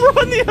shit!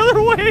 Run the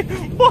other way!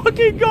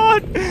 Fucking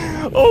god!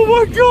 Oh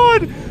my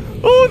god!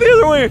 Oh, the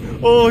other way!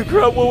 Holy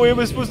crap, what way am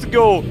I supposed to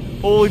go?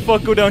 Holy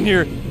fuck, go down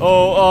here.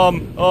 Oh,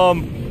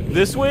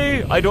 this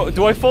way?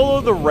 Do I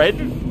follow the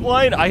red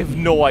line? I have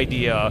no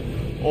idea.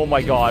 Oh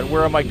my god,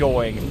 where am I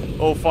going?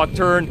 Oh fuck,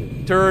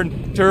 turn,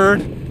 turn,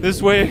 turn.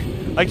 This way.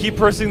 I keep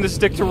pressing the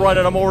stick to run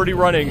and I'm already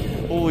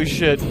running. Holy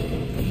shit.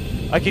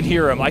 I can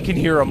hear him, I can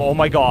hear him. Oh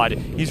my god,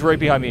 he's right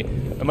behind me.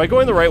 Am I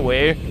going the right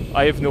way?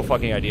 I have no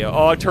fucking idea.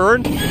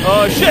 Turn.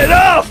 Shit,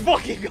 ah,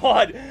 fucking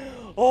god.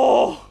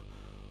 Oh.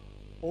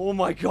 Oh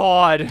my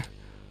god.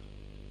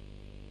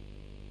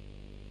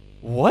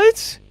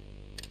 What?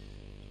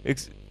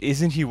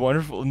 Isn't he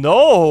wonderful?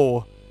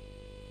 No!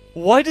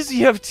 Why does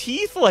he have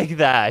teeth like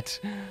that?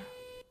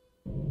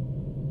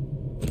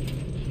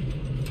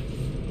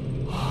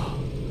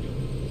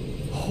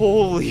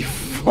 Holy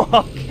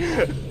fuck.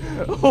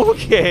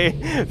 Okay,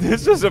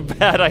 this was a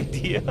bad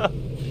idea.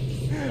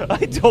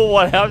 I don't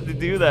want to have to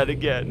do that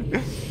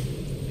again.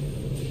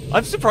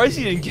 I'm surprised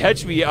he didn't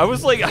catch me. I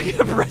was like, I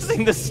kept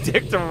pressing the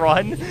stick to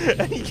run,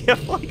 and he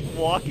kept like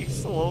walking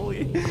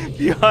slowly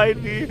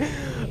behind me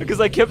because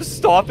I kept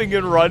stopping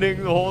and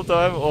running the whole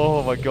time.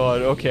 Oh my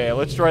god. Okay,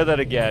 let's try that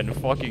again.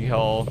 Fucking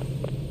hell.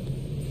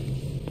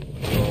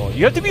 Oh,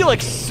 you have to be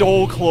like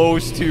so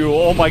close to.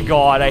 Oh my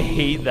god, I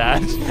hate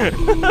that.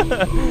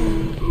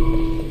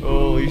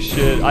 Holy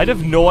shit. I'd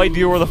have no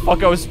idea where the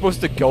fuck I was supposed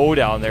to go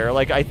down there.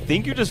 Like, I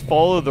think you just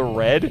follow the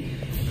red.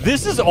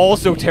 This is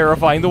also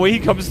terrifying. The way he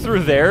comes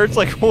through there, it's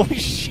like, holy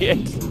shit.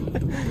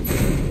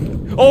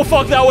 Oh,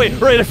 fuck, that way.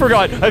 Right, I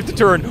forgot. I have to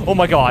turn. Oh,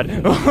 my God.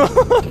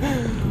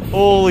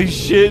 Holy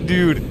shit,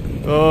 dude.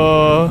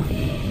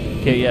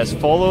 Okay, yes,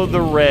 follow the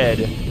red.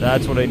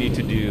 That's what I need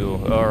to do.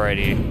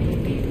 Alrighty.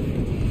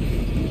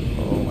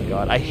 Oh, my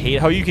God. I hate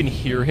how you can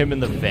hear him in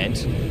the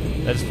vent.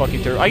 That's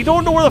fucking terrible. I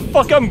don't know where the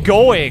fuck I'm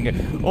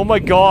going. Oh, my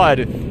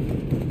God.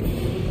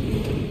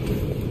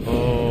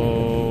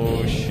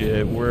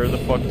 Where the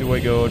fuck do I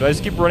go? Do I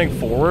just keep running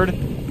forward?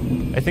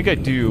 I think I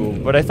do,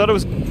 but I thought it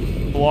was...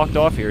 blocked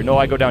off here. No,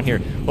 I go down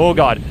here. Oh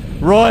god.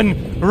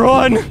 Run!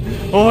 Run!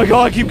 Oh my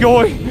god, keep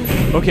going!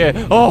 Okay.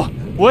 Oh,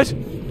 what?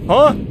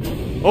 Huh?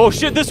 Oh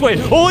shit, this way!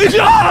 Holy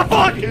shit! Ah,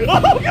 fuck!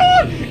 Oh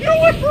god! Get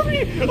away from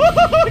me!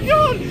 Oh my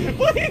god!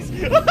 Please!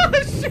 Oh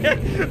shit!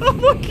 Oh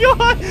my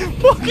god!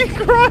 Fucking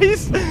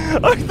Christ!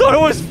 I thought I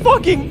was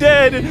fucking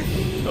dead!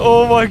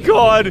 Oh my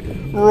god!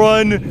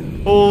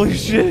 Run! Holy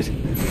shit!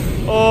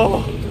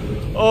 Oh!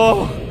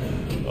 Oh!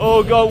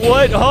 Oh god,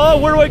 what? Huh?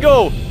 Where do I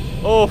go?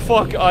 Oh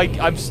fuck,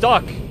 I'm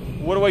stuck.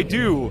 What do I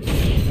do?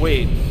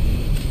 Wait.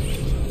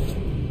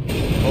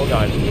 Oh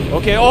god.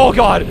 Okay, oh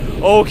god!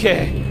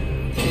 Okay.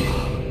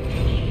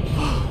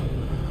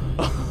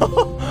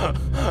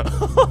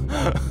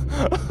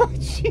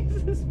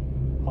 Jesus.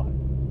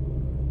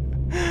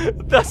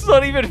 That's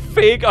not even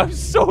fake. I'm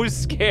so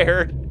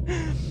scared.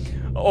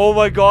 Oh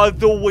my god,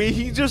 the way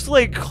he just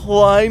like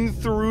climbed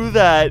through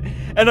that,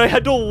 and I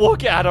had to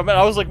look at him and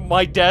I was like,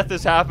 my death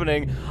is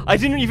happening. I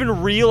didn't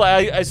even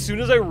realize, as soon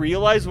as I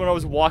realized when I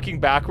was walking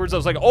backwards, I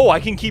was like, oh, I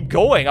can keep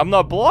going. I'm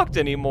not blocked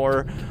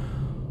anymore.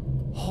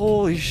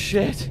 Holy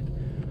shit.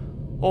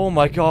 Oh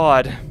my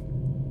god.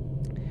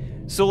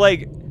 So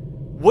like,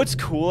 what's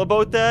cool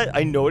about that,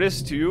 I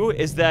noticed too,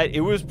 is that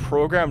it was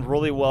programmed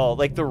really well.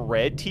 Like the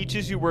red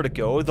teaches you where to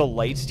go, the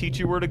lights teach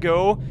you where to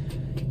go,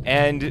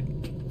 and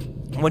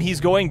when he's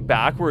going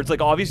backwards,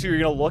 like obviously you're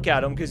gonna look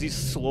at him because he's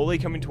slowly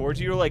coming towards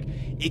you. Like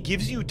it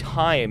gives you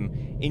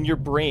time in your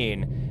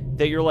brain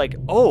that you're like,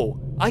 oh,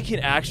 I can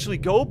actually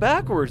go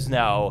backwards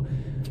now.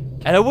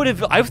 And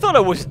I thought I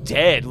was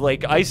dead.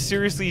 Like I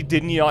seriously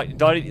didn't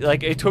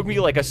like it took me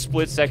like a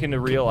split second to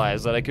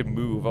realize that I could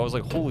move. I was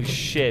like, holy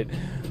shit.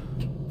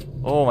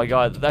 Oh my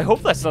god, I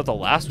hope that's not the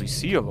last we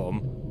see of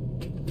him.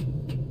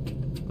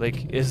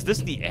 Like, is this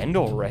the end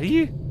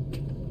already?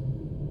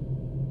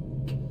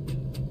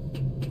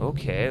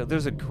 Okay,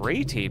 there's a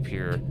gray tape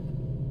here.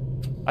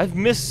 I've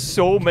missed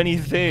so many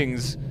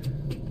things.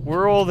 Where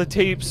are all the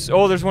tapes?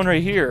 Oh, there's one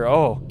right here.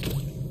 Oh.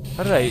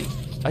 How did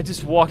I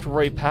just walked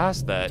right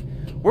past that.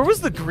 Where was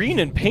the green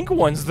and pink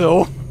ones,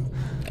 though?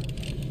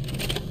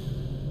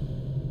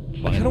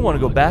 I kind of want to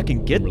go back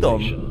and get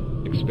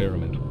them.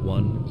 Experiment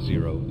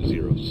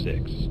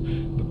 1006,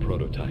 the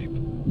prototype.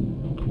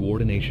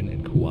 Coordination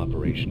and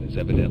cooperation is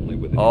evidently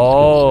within his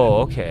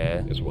skill set,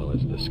 okay. as well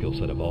as the skill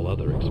set of all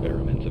other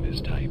experiments of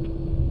his type.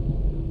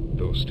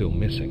 Though still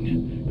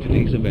missing,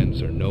 today's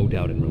events are no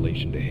doubt in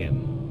relation to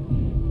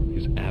him.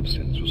 His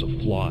absence was a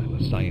flaw in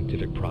the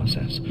scientific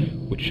process,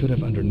 which should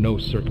have under no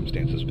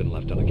circumstances been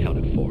left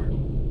unaccounted for.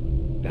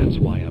 That's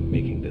why I'm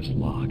making this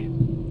log,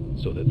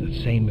 so that the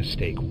same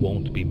mistake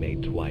won't be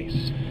made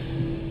twice.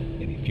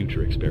 Any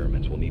future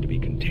experiments will need to be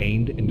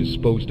contained and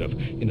disposed of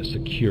in a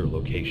secure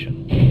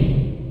location.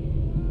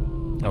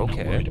 I'm not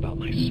worried about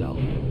myself.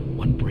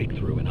 One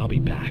breakthrough and I'll be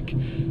back.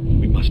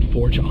 We must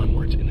forge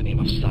onwards in the name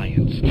of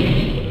science,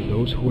 whether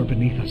those who are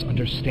beneath us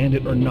understand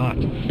it or not.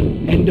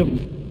 End of...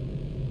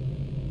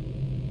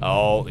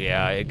 Oh,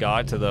 yeah, it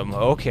got to them.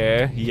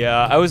 Okay,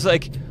 yeah. I was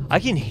like, I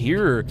can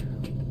hear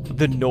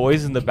the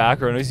noise in the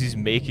background as he's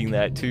making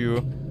that,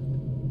 too.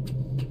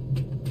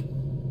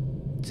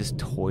 Just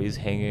toys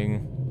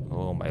hanging.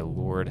 Oh, my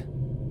lord.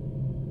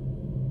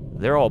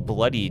 They're all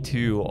bloody,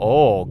 too.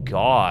 Oh,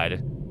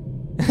 God.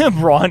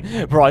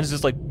 Braun's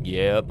just like,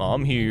 yep,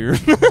 I'm here.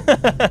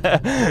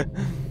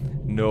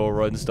 No,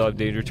 run, stop,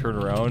 danger, turn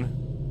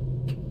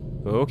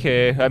around.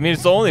 Okay. I mean,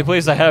 it's the only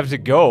place I have to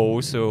go,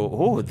 so...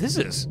 Oh, this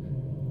is...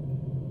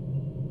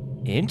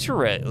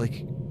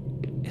 like,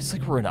 it's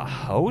like we're in a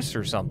house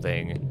or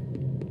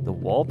something. The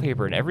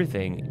wallpaper and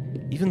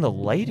everything. Even the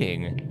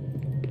lighting.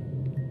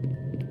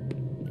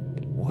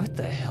 What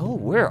the hell?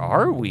 Where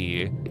are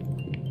we?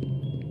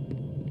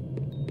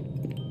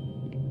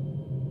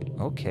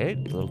 Okay,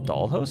 little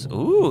dollhouse.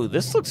 Ooh,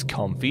 this looks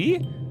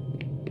comfy.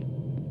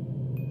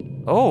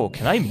 Oh,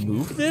 can I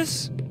move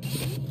this?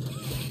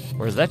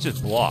 Or is that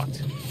just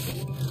blocked?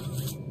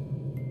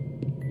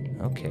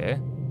 Okay.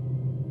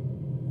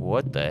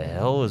 What the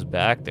hell is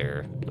back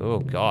there? Oh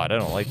god, I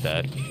don't like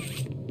that.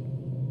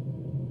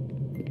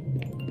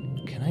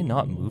 Can I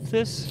not move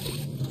this?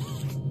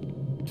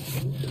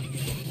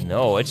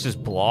 No, it's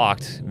just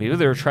blocked. Maybe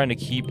they were trying to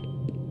keep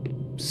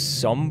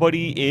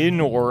somebody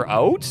in or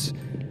out?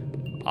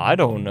 I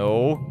don't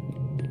know.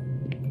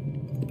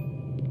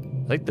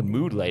 I like the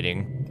mood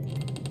lighting.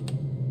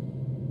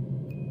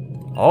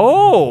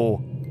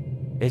 Oh!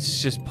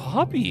 It's just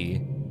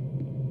Poppy.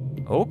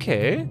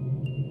 Okay.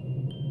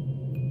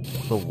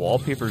 The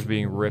wallpaper's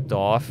being ripped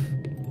off.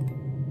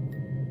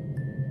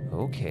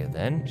 Okay,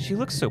 then. She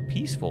looks so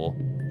peaceful.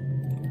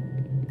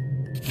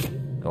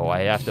 Oh,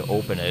 I have to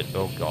open it.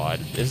 Oh, God.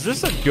 Is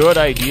this a good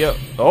idea?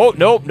 Oh,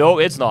 nope, no,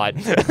 it's not.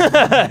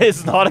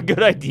 It's not a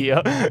good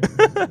idea.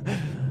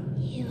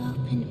 You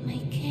opened my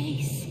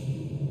case.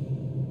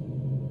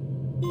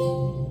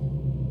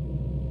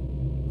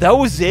 That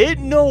was it?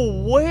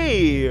 No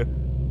way!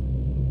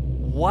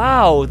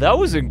 Wow, that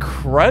was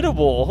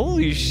incredible.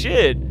 Holy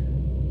shit.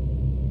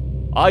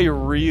 I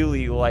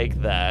really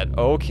like that.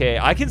 Okay,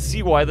 I can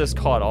see why this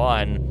caught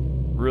on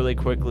really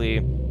quickly.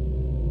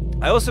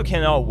 I also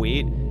cannot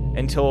wait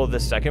until the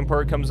second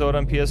part comes out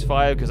on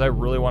PS5 because I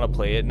really want to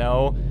play it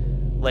now.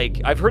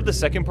 Like, I've heard the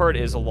second part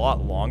is a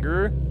lot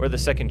longer, or the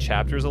second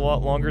chapter is a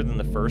lot longer than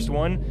the first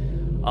one.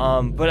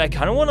 But I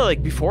kind of want to,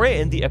 like, before I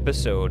end the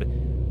episode,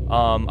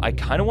 I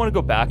kind of want to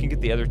go back and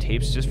get the other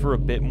tapes just for a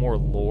bit more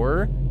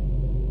lore.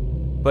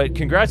 But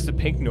congrats to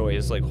Pink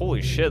Noise, like,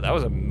 holy shit, that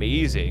was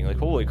amazing. Like,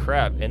 holy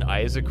crap. And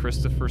Isaac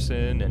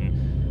Christopherson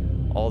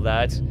and all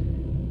that.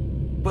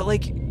 But,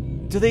 like,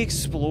 do they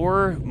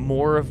explore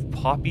more of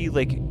Poppy?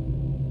 Like,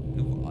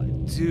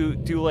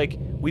 do like,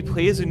 we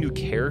play as a new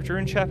character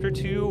in Chapter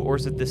 2, or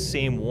is it the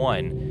same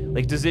one?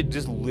 Like, does it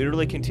just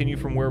literally continue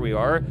from where we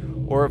are?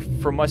 Or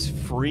from us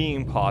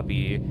freeing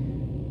Poppy,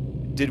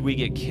 did we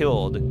get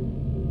killed?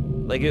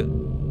 Like,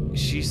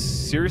 she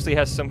seriously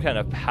has some kind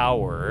of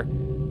power.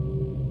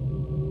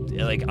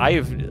 Like,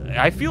 I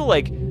feel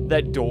like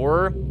that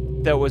door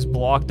that was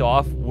blocked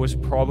off was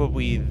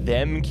probably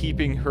them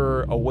keeping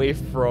her away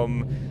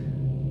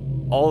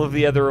from all of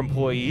the other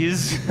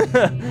employees.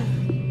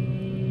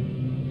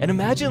 And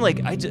imagine,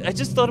 like, I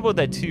just thought about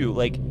that too.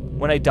 Like,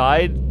 when I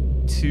died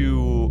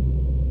to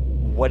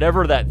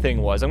whatever that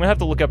thing was, I'm gonna have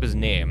to look up his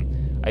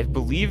name. I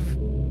believe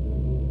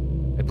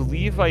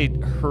I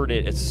heard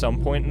it at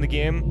some point in the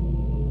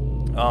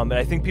game. And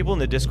I think people in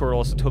the Discord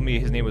also told me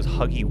his name was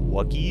Huggy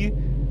Wuggy,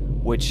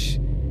 which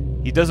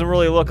he doesn't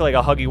really look like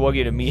a Huggy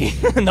Wuggy to me,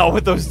 not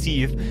with those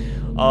teeth.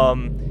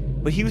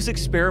 But he was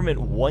experiment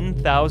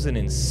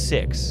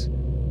 1006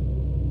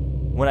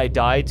 when I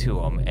died to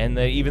him, and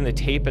even the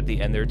tape at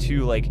the end there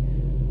too. Like,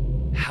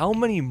 how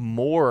many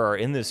more are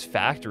in this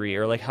factory,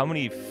 or like how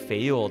many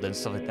failed and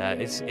stuff like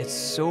that? It's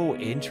so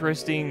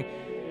interesting.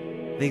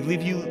 They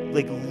leave you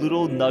like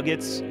little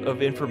nuggets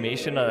of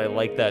information, and I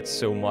like that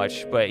so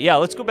much. But yeah,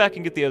 let's go back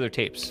and get the other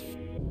tapes.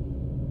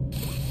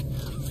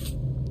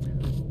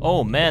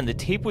 Oh man, the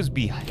tape was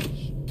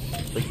behind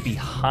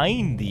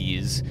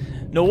these.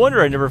 No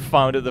wonder I never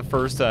found it the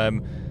first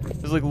time.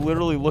 It was like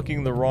literally looking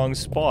in the wrong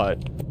spot.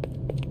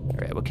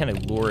 Alright, what kind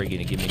of lore are you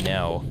gonna give me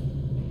now?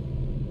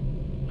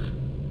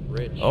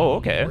 Rich. Oh,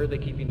 okay. Where are they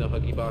keeping the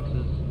Huggy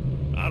boxes?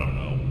 I don't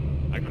know.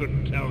 I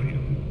couldn't tell you.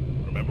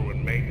 Remember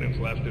when maintenance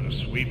left in a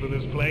sweep of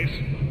this place?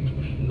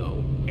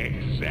 No.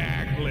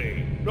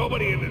 Exactly.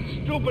 Nobody in this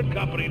stupid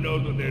company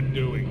knows what they're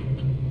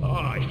doing. Oh,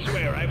 I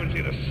swear, I haven't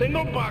seen a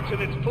single box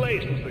in its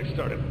place since they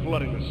started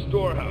flooding the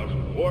storehouse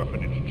with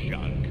orphanage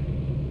junk.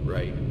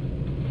 Right.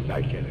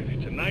 I get it.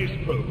 It's a nice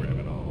program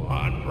and all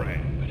on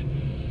brand, but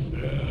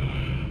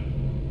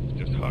it's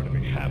just hard to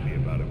be happy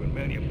about it when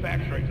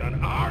manufacturing's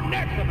on our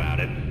necks about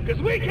it,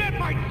 because we can't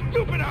find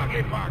stupid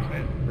Huggy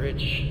boxes.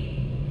 Rich.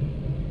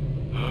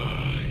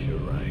 You're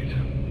right.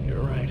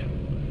 You're right.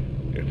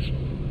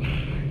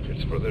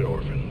 It's for the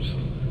orphans.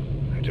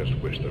 I just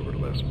wish there were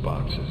less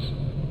boxes.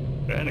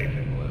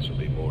 Anything less would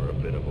be more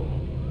habitable.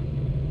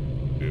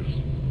 Is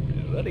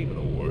that even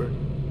a word?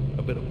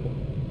 Habitable.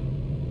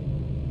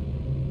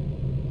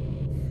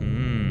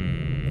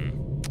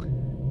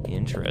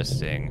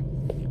 Interesting.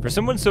 For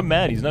someone so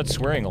mad, he's not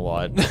swearing a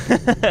lot.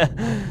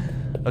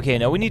 Okay,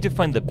 now we need to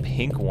find the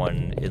pink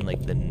one in,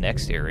 like, the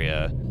next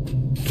area.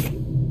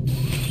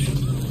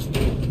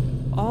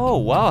 Oh,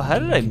 wow, how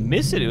did I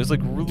miss it? It was,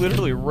 like,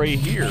 literally right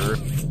here.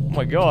 Oh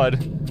my god.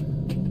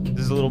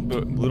 This is a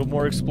little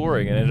more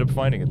exploring, and I ended up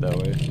finding it that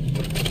way.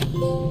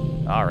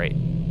 Alright.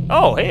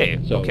 Oh, hey!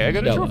 So, okay, I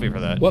got Stella, a trophy for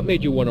that. What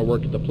made you want to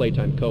work at the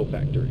Playtime Co.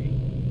 factory?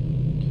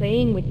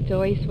 Playing with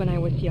toys when I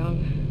was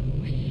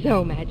young was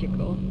so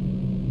magical.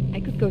 I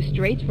could go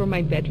straight from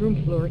my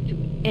bedroom floor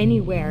to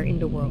anywhere in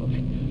the world.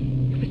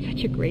 It was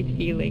such a great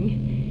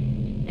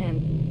feeling.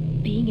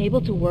 And being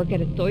able to work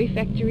at a toy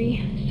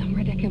factory,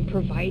 somewhere that can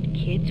provide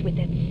kids with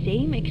that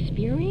same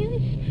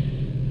experience,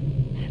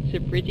 that's a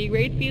pretty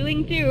great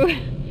feeling too.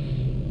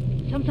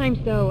 Sometimes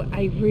though,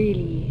 I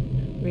really,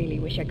 really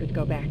wish I could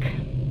go back.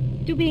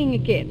 To being a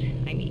kid,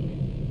 I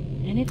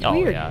mean. And it's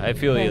weird. Oh yeah, I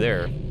feel you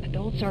there.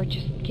 Adults are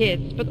just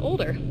kids, but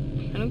older.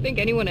 I don't think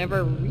anyone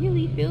ever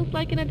really feels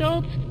like an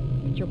adult.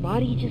 But your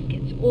body just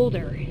gets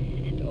older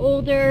and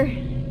older,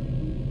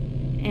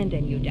 and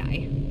then you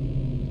die.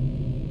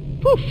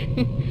 Poof!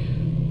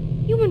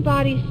 Human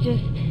bodies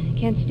just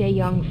can't stay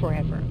young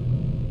forever.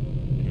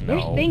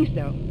 There's things,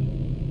 though.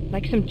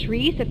 Like some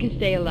trees that can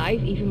stay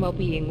alive even while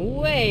being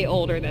way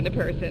older than the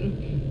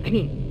person. I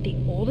mean, the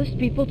oldest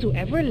people to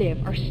ever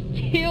live are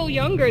still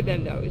younger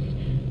than those.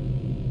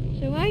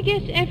 So I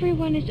guess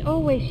everyone is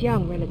always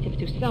young relative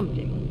to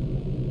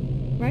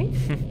something. Right?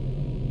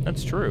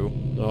 That's true.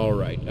 All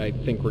right, I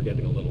think we're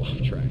getting a little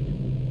off track.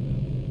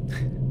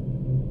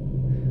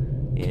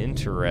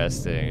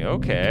 Interesting.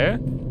 Okay.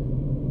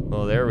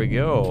 Well, there we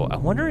go.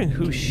 I'm wondering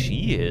who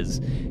she is.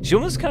 She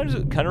almost kind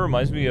of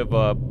reminds me of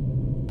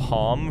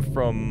Palm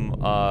from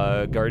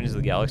Guardians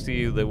of the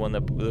Galaxy, the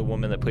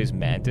woman that plays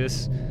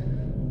Mantis,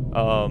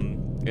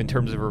 in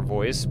terms of her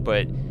voice.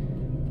 But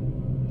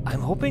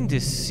I'm hoping to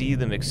see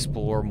them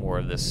explore more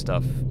of this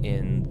stuff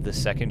in the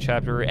second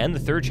chapter and the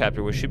third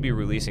chapter, which should be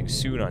releasing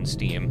soon on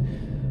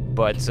Steam.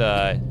 But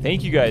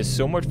thank you guys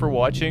so much for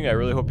watching. I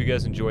really hope you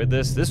guys enjoyed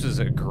this. This was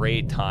a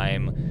great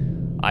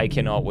time. I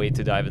cannot wait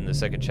to dive in the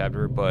second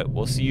chapter, but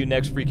we'll see you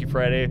next Freaky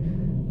Friday.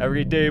 Have a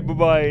great day.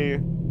 Bye-bye.